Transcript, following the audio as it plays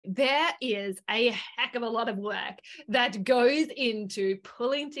there is a heck of a lot of work that goes into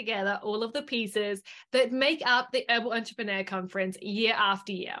pulling together all of the pieces that make up the Herbal Entrepreneur Conference year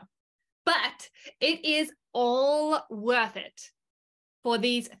after year. But it is all worth it for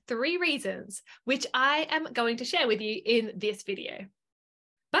these 3 reasons, which I am going to share with you in this video.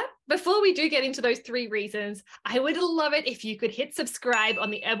 But before we do get into those 3 reasons, I would love it if you could hit subscribe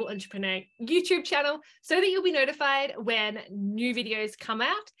on the Herbal Entrepreneur YouTube channel so that you'll be notified when new videos come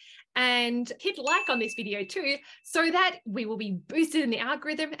out, and hit like on this video too, so that we will be boosted in the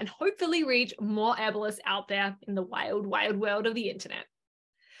algorithm and hopefully reach more herbalists out there in the wild, wild world of the internet.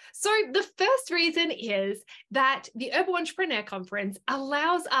 So the first reason is that the Herbal Entrepreneur Conference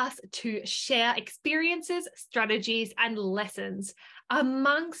allows us to share experiences, strategies, and lessons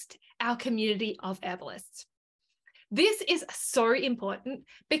amongst our community of herbalists. This is so important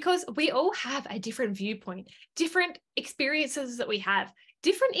because we all have a different viewpoint, different experiences that we have,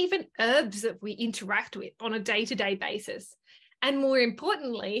 different even herbs that we interact with on a day-to-day basis. And more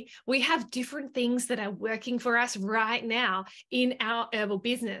importantly, we have different things that are working for us right now in our herbal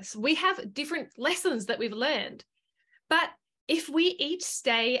business. We have different lessons that we've learned. But if we each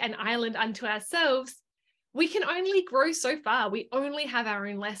stay an island unto ourselves, we can only grow so far. We only have our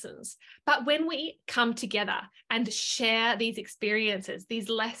own lessons. But when we come together and share these experiences, these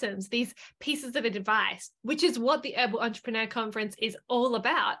lessons, these pieces of advice, which is what the Herbal Entrepreneur Conference is all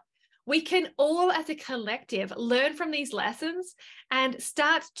about, we can all as a collective learn from these lessons and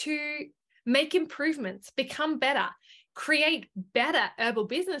start to make improvements, become better, create better herbal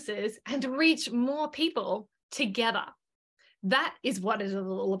businesses, and reach more people together. That is what it is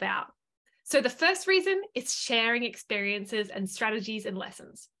all about. So the first reason is sharing experiences and strategies and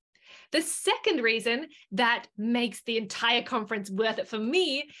lessons. The second reason that makes the entire conference worth it for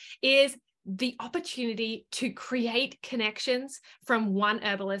me is the opportunity to create connections from one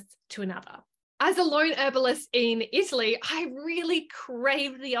herbalist to another. As a lone herbalist in Italy, I really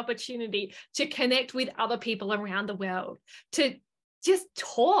craved the opportunity to connect with other people around the world, to just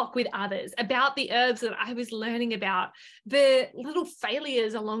talk with others about the herbs that I was learning about, the little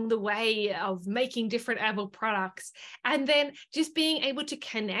failures along the way of making different herbal products, and then just being able to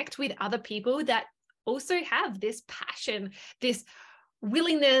connect with other people that also have this passion, this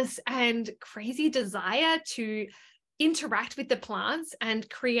willingness and crazy desire to interact with the plants and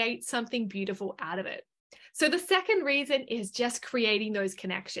create something beautiful out of it. So the second reason is just creating those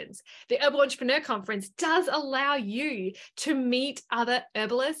connections. The Herbal Entrepreneur Conference does allow you to meet other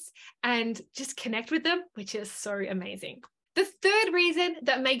herbalists and just connect with them, which is so amazing. The third reason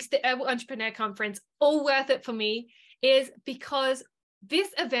that makes the Herbal Entrepreneur Conference all worth it for me is because this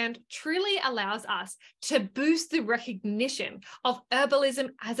event truly allows us to boost the recognition of herbalism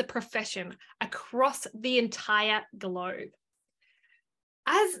as a profession across the entire globe.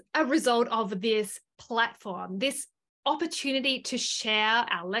 As a result of this platform, this opportunity to share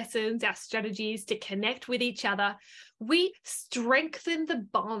our lessons, our strategies, to connect with each other, we strengthen the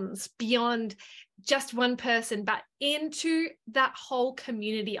bonds beyond just one person, but into that whole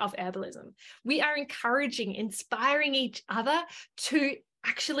community of herbalism. We are encouraging, inspiring each other to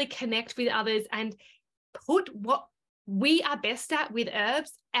actually connect with others and put what we are best at with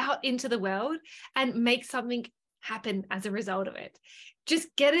herbs out into the world and make something happen as a result of it.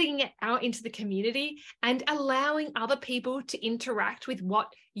 Just getting it out into the community and allowing other people to interact with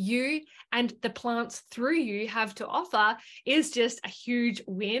what you and the plants through you have to offer is just a huge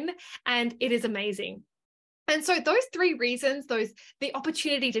win, and it is amazing. And so those 3 reasons, the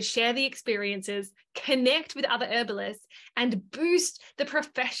opportunity to share the experiences, connect with other herbalists, and boost the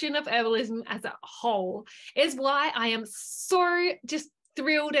profession of herbalism as a whole is why I am so just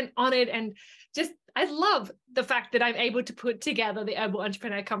thrilled and honored, and just I love the fact that I'm able to put together the Herbal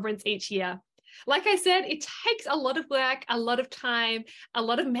Entrepreneur Conference each year. Like I said, it takes a lot of work, a lot of time, a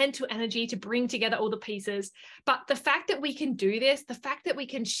lot of mental energy to bring together all the pieces. But the fact that we can do this, the fact that we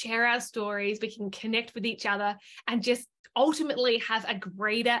can share our stories, we can connect with each other and just ultimately have a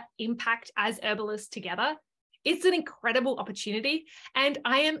greater impact as herbalists together, it's an incredible opportunity. And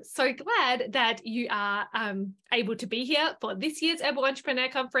I am so glad that you are able to be here for this year's Herbal Entrepreneur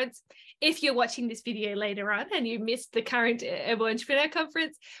Conference. If you're watching this video later on and you missed the current Herbal Entrepreneur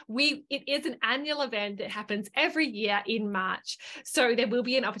Conference, it is an annual event that happens every year in March. So there will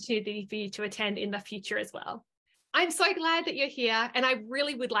be an opportunity for you to attend in the future as well. I'm so glad that you're here, and I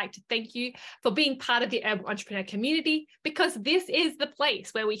really would like to thank you for being part of the Herbal Entrepreneur community, because this is the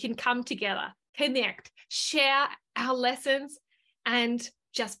place where we can come together, connect, share our lessons, and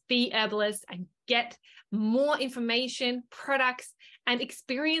just be herbalists and get more information, products, and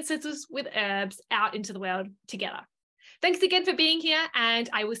experiences with herbs out into the world together. Thanks again for being here, and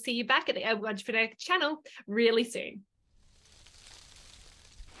I will see you back at the Herbal Entrepreneur channel really soon.